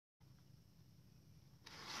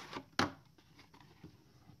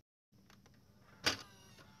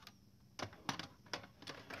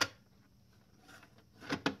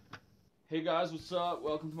Hey guys, what's up?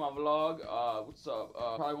 Welcome to my vlog. What's up?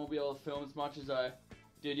 Probably won't be able to film as much as I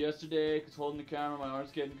did yesterday because holding the camera, my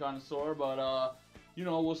arm's getting kind of sore. But you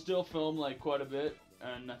know, we'll still film like quite a bit,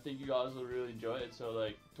 and I think you guys will really enjoy it. So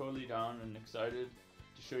like, totally down and excited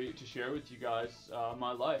to share with you guys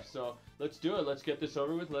my life. So let's do it. Let's get this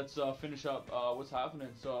over with. Let's finish up what's happening.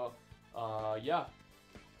 So yeah.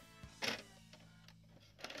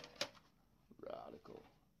 Radical.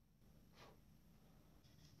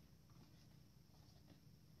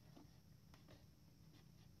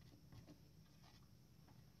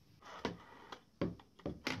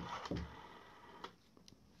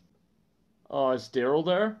 Oh, is Daryl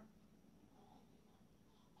there?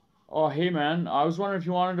 Oh, hey man, I was wondering if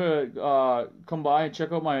you wanted to come by and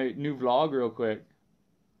check out my new vlog real quick.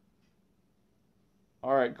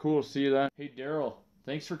 Alright, cool, see you then. Hey Daryl,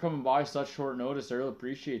 thanks for coming by such short notice. I really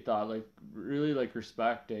appreciate that. Like, really, like,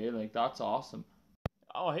 respect, eh? Like, that's awesome.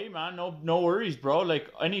 Oh, hey man, no worries, bro.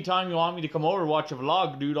 Like, anytime you want me to come over watch a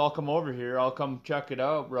vlog, dude, I'll come over here. I'll come check it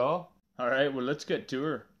out, bro. Alright, well, let's get to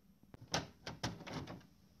her.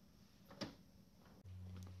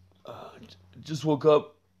 Just woke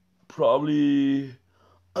up. Probably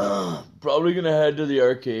gonna head to the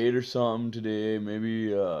arcade or something today.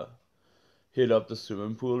 Maybe hit up the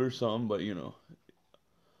swimming pool or something. But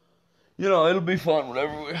it'll be fun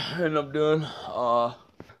whatever we end up doing.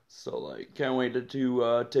 So like, can't wait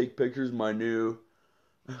to take pictures of my new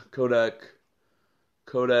Kodak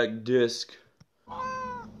disc.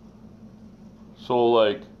 So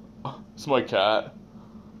like, it's my cat.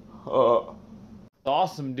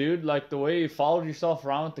 Awesome, dude. Like the way you followed yourself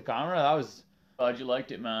around with the camera, that was glad you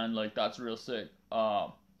liked it, man. Like that's real sick.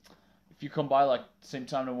 If you come by like same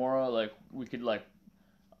time tomorrow, like we could like,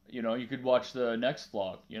 you could watch the next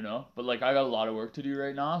vlog, But like I got a lot of work to do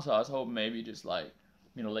right now, so I was hoping maybe just like,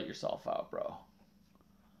 let yourself out, bro.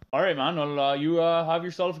 All right, man. Well, you have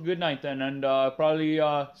yourself a good night then, and probably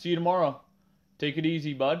see you tomorrow. Take it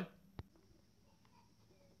easy, bud.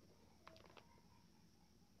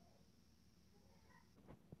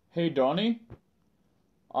 Hey, Donnie.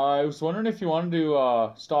 I was wondering if you wanted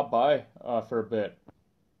to stop by for a bit.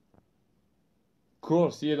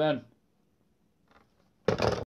 Cool, see you then.